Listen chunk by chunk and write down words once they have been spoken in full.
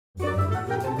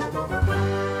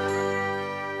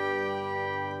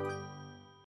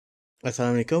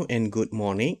Assalamualaikum and good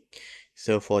morning.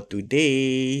 So for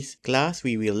today's class,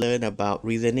 we will learn about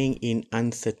reasoning in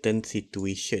uncertain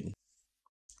situation.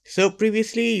 So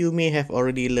previously, you may have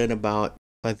already learned about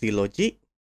fuzzy logic,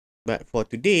 but for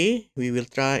today, we will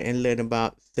try and learn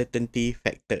about certainty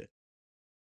factor.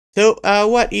 So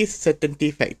what is certainty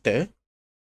factor?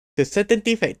 The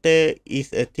certainty factor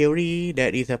is a theory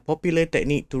that is a popular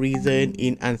technique to reason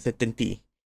in uncertainty.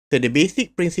 So the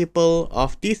basic principle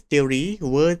of this theory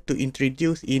were to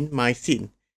introduce in MySyn,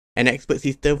 an expert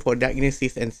system for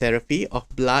diagnosis and therapy of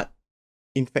blood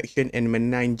infection and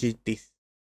meningitis.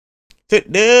 So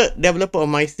the developer of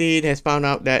MySyn has found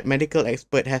out that medical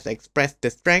expert has expressed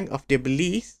the strength of their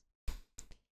beliefs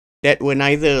that were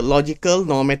neither logical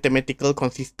nor mathematical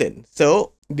consistent.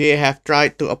 So they have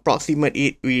tried to approximate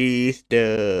it with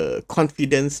the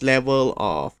confidence level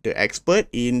of the expert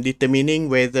in determining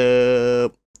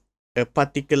whether a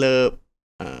particular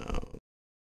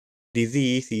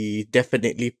disease is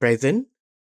definitely present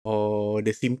or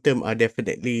the symptom are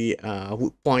definitely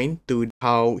would point to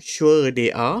how sure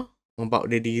they are about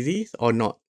the disease or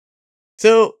not.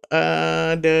 So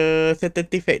the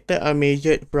certainty factor are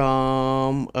measured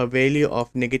from a value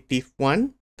of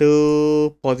 -1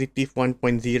 to positive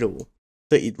 1.0.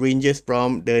 So it ranges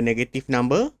from the negative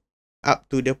number up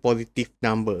to the positive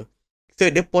number. So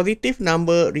the positive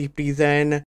number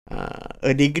represent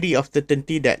a degree of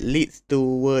certainty that leads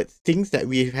towards things that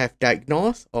we have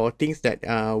diagnosed or things that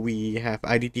we have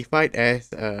identified as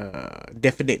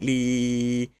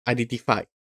definitely identified.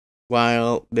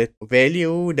 While the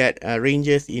value that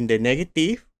ranges in the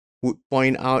negative would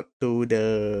point out to the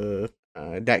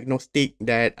diagnostic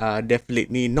that are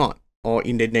definitely not or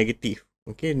in the negative,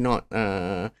 okay, not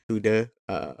to the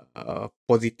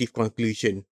positive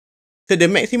conclusion. So the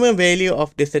maximum value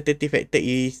of the certainty factor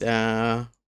is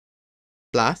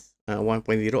plus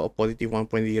 1.0 or positive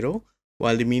 1.0,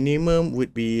 while the minimum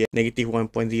would be negative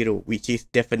 1.0, which is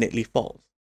definitely false,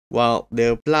 while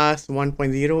the plus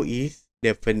 1.0 is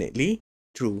definitely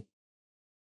true.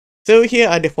 So here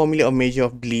are the formula of measure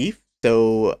of belief.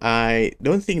 So I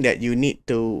don't think that you need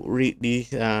to read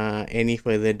this any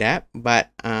further depth, but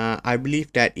I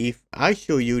believe that if I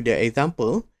show you the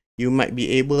example, you might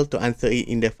be able to answer it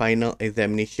in the final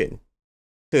examination.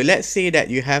 So let's say that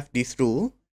you have this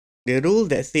rule. The rule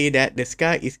that say that the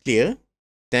sky is clear,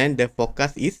 then the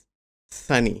forecast is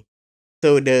sunny.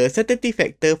 So the certainty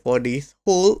factor for this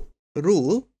whole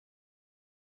rule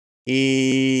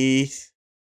is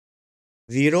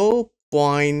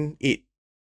 0.8.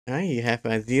 You have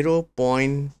a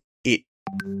 0.8.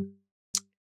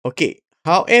 Okay.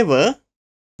 However,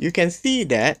 you can see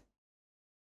that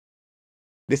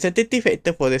the certainty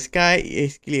factor for the sky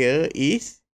is clear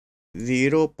is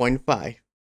 0.5.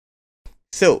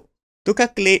 So to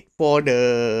calculate for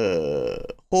the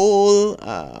whole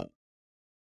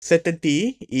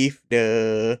certainty, if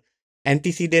the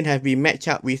antecedent have been matched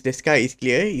up with the sky is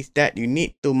clear, is that you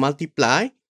need to multiply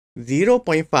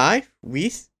 0.5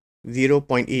 with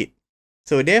 0.8.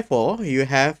 So therefore, you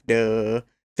have the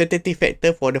certainty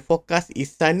factor for the forecast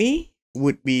is sunny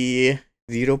would be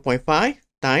 0.5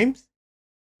 times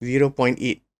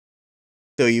 0.8.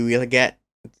 So you will get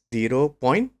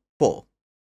 0.4.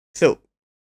 So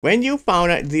when you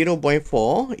found out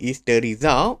 0.4 is the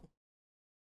result,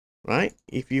 right?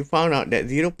 If you found out that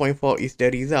 0.4 is the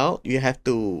result, you have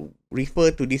to refer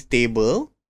to this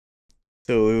table.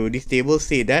 So this table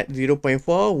say that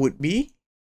 0.4 would be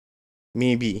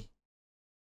maybe.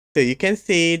 So you can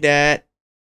say that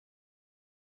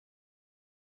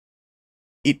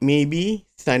it may be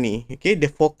sunny. Okay, the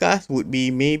forecast would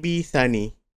be maybe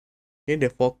sunny. Okay, the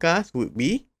forecast would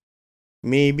be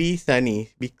maybe sunny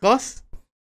because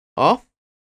of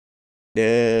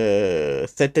the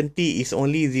certainty is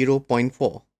only 0.4.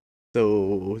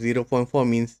 So 0.4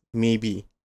 means maybe.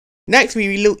 Next, we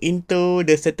will look into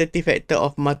the certainty factor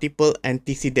of multiple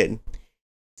antecedent.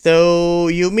 So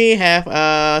you may have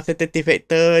a certainty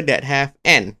factor that have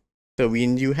n. So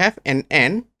when you have an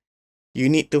n, you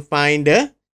need to find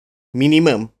the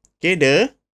minimum, okay,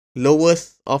 the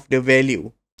lowest of the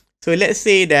value. So let's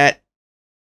say that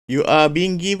you are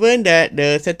being given that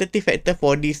the certainty factor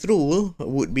for this rule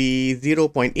would be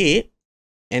 0.8,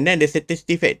 and then the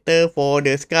certainty factor for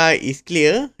the sky is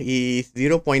clear is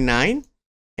 0.9,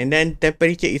 and then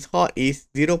temperature is hot is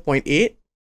 0.8,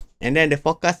 and then the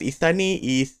forecast is sunny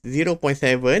is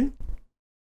 0.7.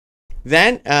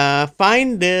 Then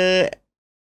find the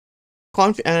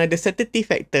certainty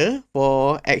factor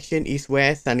for action is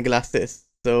wear sunglasses.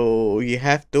 So you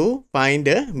have to find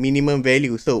the minimum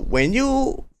value. So when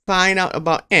you find out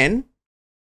about n,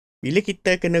 bila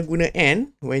kita kena guna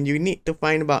n, when you need to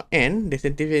find about n, the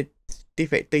sensitivity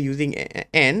factor using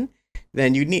n,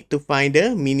 then you need to find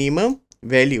the minimum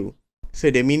value.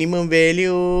 So the minimum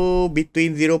value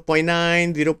between 0.9,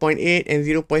 0.8 and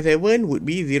 0.7 would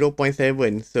be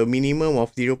 0.7. So minimum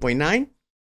of 0.9,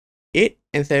 8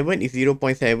 and 7 is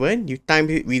 0.7. You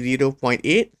times it with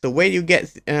 0.8. So where you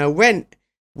get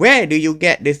where do you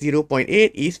get the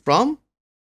 0.8 is from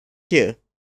here.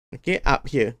 Okay, up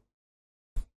here.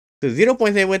 So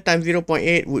 0.7 times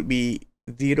 0.8 would be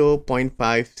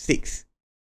 0.56.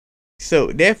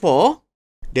 So therefore,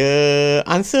 the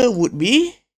answer would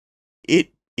be,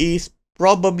 it is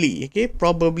probably, okay,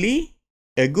 probably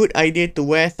a good idea to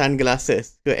wear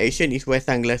sunglasses. So action is wear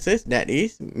sunglasses. That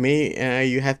is,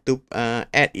 you have to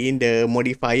add in the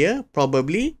modifier.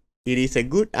 Probably, it is a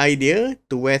good idea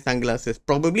to wear sunglasses.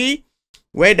 Probably,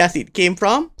 where does it came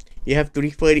from? You have to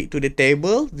refer it to the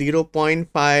table,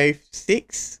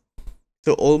 0.56.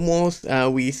 So almost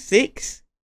with 6.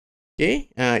 Okay,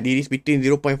 it is between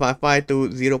 0.55 to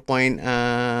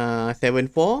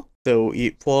 0.74. So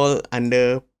it falls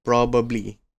under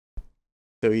probably.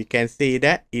 So you can say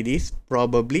that it is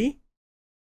probably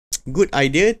good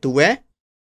idea to wear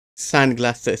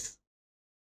sunglasses.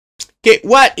 Okay,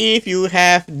 what if you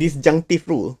have disjunctive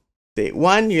rule? Say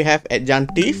one, you have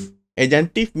adjunctive.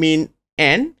 Adjunctive means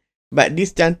and, but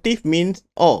disjunctive means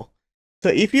or. So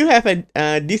if you have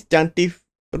a disjunctive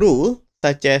rule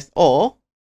such as or,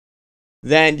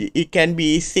 then it can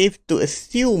be safe to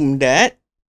assume that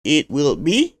it will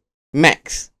be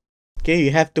max. Okay, you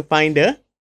have to find the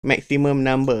maximum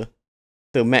number.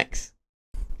 So max.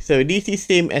 So this is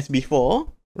same as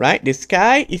before, right? The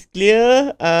sky is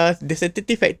clear. The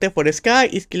sensitivity factor for the sky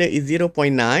is clear is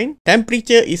 0.9.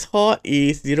 Temperature is hot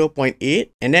is 0.8.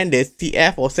 And then the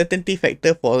CF or certainty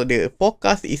factor for the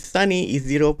forecast is sunny is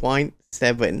 0.7.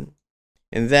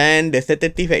 And then the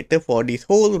certainty factor for this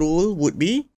whole rule would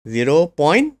be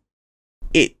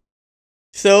 0.8.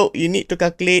 So you need to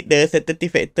calculate the certainty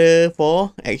factor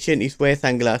for action is wear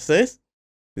sunglasses.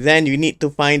 Then you need to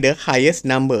find the highest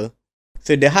number.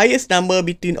 So the highest number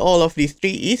between all of these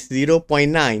three is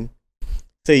 0.9.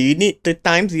 So you need to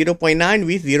times 0.9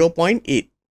 with 0.8.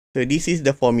 So this is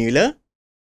the formula.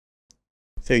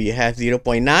 So you have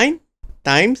 0.9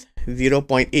 times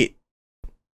 0.8.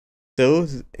 So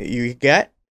you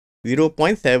get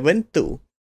 0.72. So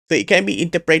it can be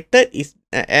interpreted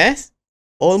as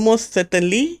almost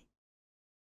certainly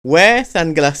wear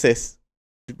sunglasses.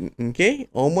 Okay,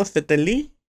 almost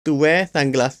certainly to wear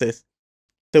sunglasses.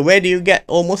 So where do you get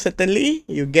almost certainly?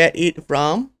 You get it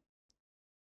from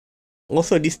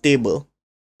also this table.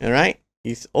 Alright,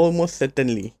 it's almost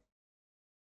certainly.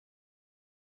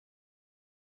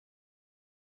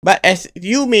 But as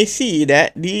you may see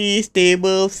that this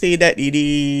table say that it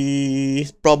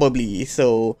is probably.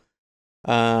 So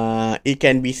it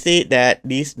can be said that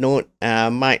this note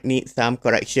might need some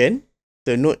correction.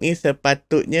 So note ni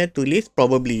sepatutnya tulis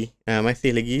probably.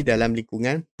 Masih lagi dalam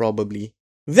lingkungan probably.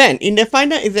 Then in the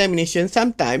final examination,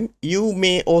 sometimes you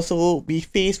may also be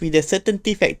faced with a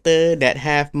certainty factor that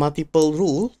have multiple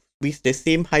rules with the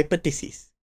same hypothesis.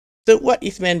 So what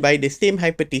is meant by the same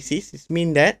hypothesis? It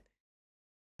means that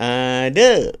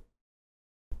the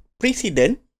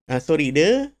precedent,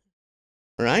 the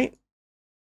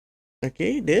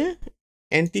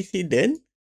antecedent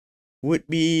would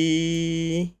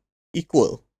be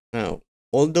equal. Now,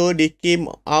 although they came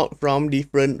out from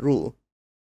different rules.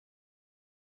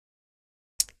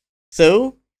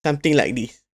 So, something like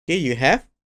this. Okay, you have,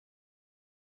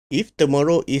 if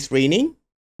tomorrow is raining,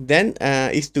 then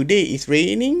if today is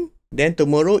raining, then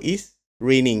tomorrow is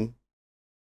raining.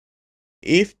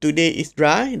 If today is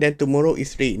dry, then tomorrow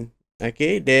is rain.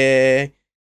 Okay, they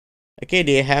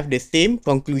have the same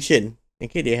conclusion.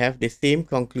 Okay, they have the same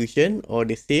conclusion or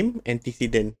the same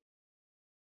antecedent,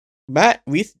 but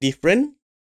with different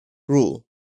rule.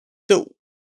 So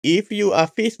if you are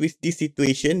faced with this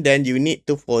situation, then you need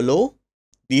to follow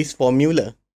this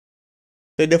formula.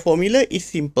 So the formula is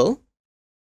simple.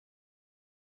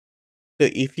 So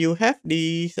if you have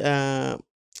this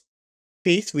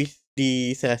faced with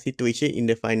this situation in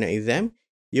the final exam,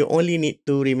 you only need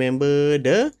to remember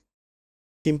the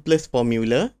simplest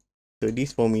formula. So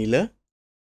this formula,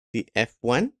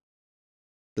 CF1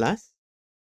 plus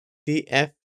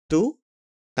CF2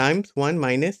 times 1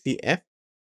 minus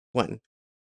CF1.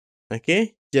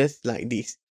 Okay, just like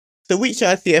this. So which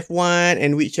are CF1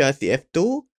 and which are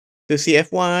CF2? So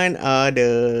CF1 are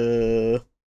the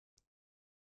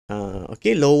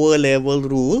lower level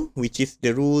rule, which is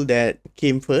the rule that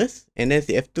came first, and then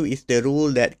CF2 is the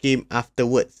rule that came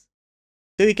afterwards.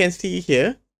 So you can see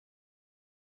here,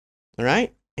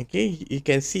 Alright, okay, you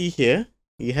can see here,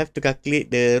 you have to calculate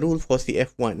the rule for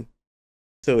CF1.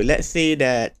 So let's say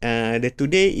that the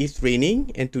today is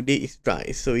raining and today is dry.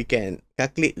 So you can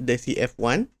calculate the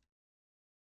CF1.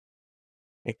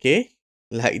 Okay,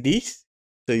 like this.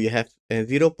 So you have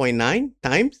 0.9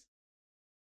 times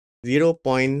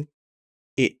 0.8.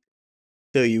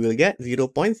 So you will get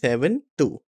 0.72.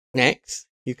 Next,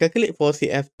 you calculate for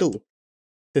CF2. So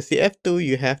CF2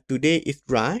 you have today is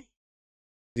dry,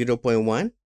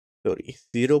 0.1. Sorry,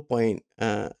 0.1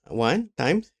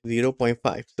 times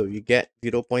 0.5. So you get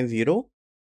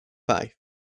 0.05.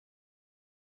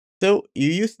 So you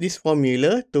use this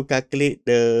formula to calculate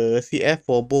the CF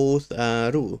for both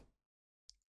rule.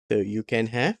 So you can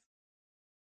have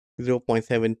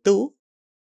 0.72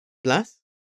 plus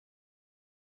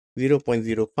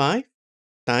 0.05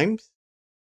 times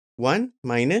 1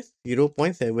 minus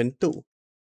 0.72.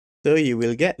 So you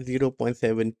will get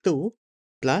 0.72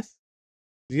 plus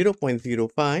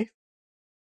 0.05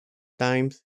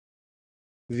 times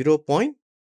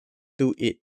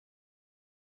 0.28.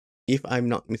 If I'm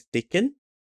not mistaken,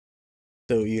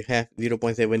 so you have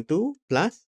 0.72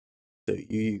 plus, so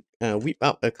you whip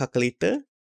out a calculator,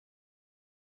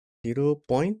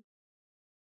 0.28.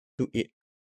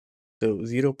 So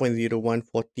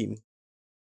 0.0114.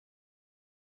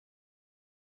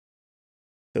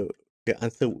 So the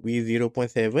answer would be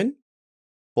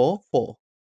 0.744.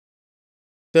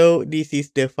 So this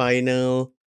is the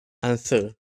final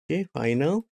answer. Okay,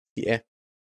 final CF.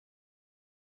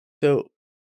 So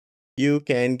you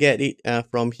can get it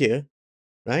from here,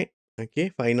 right? Okay,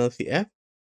 final CF.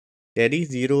 That is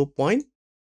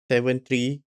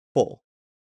 0.734.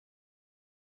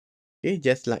 Okay,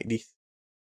 just like this.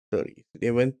 Sorry,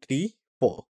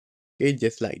 734. Okay,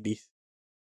 just like this.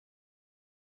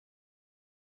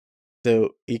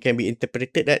 So it can be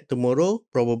interpreted that tomorrow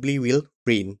probably will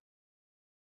rain.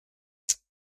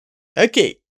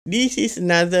 Okay, this is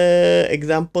another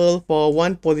example for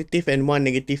one positive and one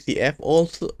negative CF.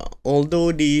 Also,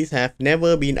 although these have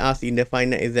never been asked in the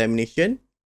final examination.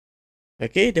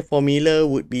 Okay, the formula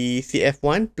would be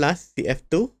CF1 plus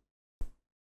CF2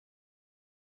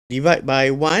 divided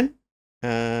by 1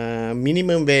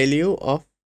 minimum value of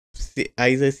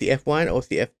either CF1 or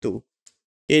CF2.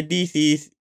 Okay, this is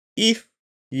if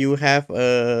you have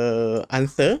a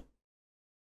answer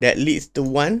that leads to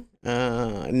one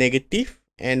negative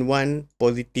and one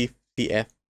positive CF.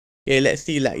 Okay, let's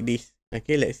see like this.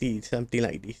 Okay, let's see something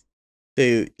like this.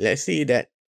 So let's see that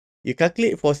you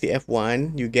calculate for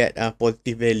CF1, you get a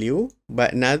positive value,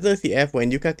 but another CF,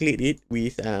 when you calculate it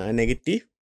with a negative,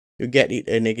 you get it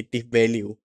a negative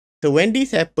value. So when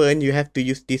this happens, you have to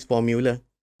use this formula.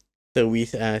 So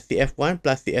with CF1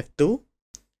 plus CF2,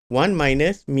 1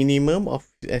 minus minimum of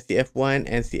CF1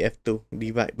 and CF2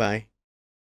 divided by.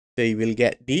 So you will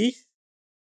get this,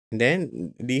 and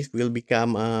then this will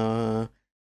become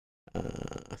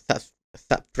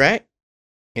subtract,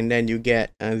 and then you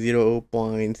get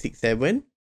 0.67,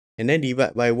 and then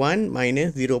divide by 1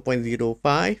 minus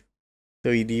 0.05.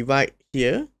 So you divide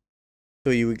here,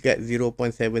 so you will get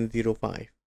 0.705.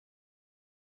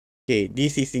 Okay,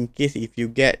 this is in case if you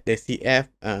get the CF,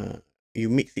 you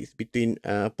mix it between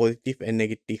positive and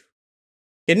negative.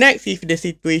 Okay, next is the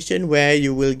situation where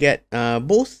you will get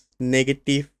both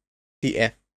negative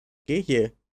CF. Okay,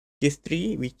 here, case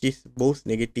 3, which is both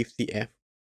negative CF.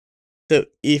 So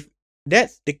if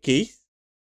that's the case,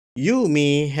 you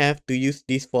may have to use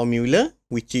this formula,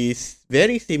 which is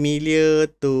very similar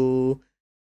to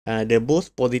the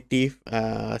both positive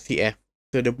CF.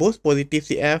 So the both positive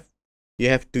CF, you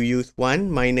have to use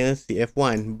 1 minus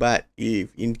CF1. But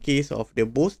if in case of the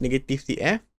both negative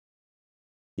CF,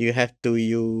 you have to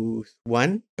use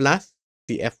 1 plus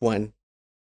CF1.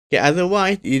 Okay,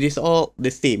 otherwise it is all the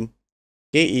same.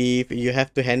 Okay, if you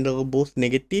have to handle both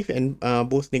negative and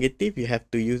both negative, you have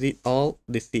to use it all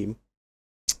the same.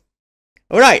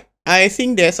 Alright, I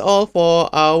think that's all for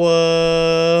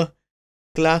our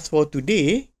class for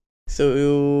today.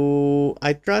 So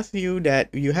I trust you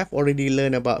that you have already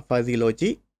learned about fuzzy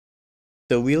logic.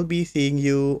 So we'll be seeing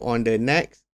you on the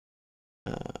next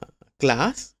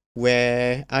class,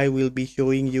 where I will be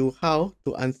showing you how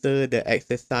to answer the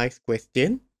exercise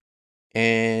question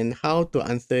and how to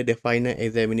answer the final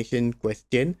examination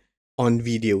question on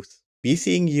videos. Be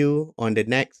seeing you on the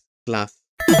next class.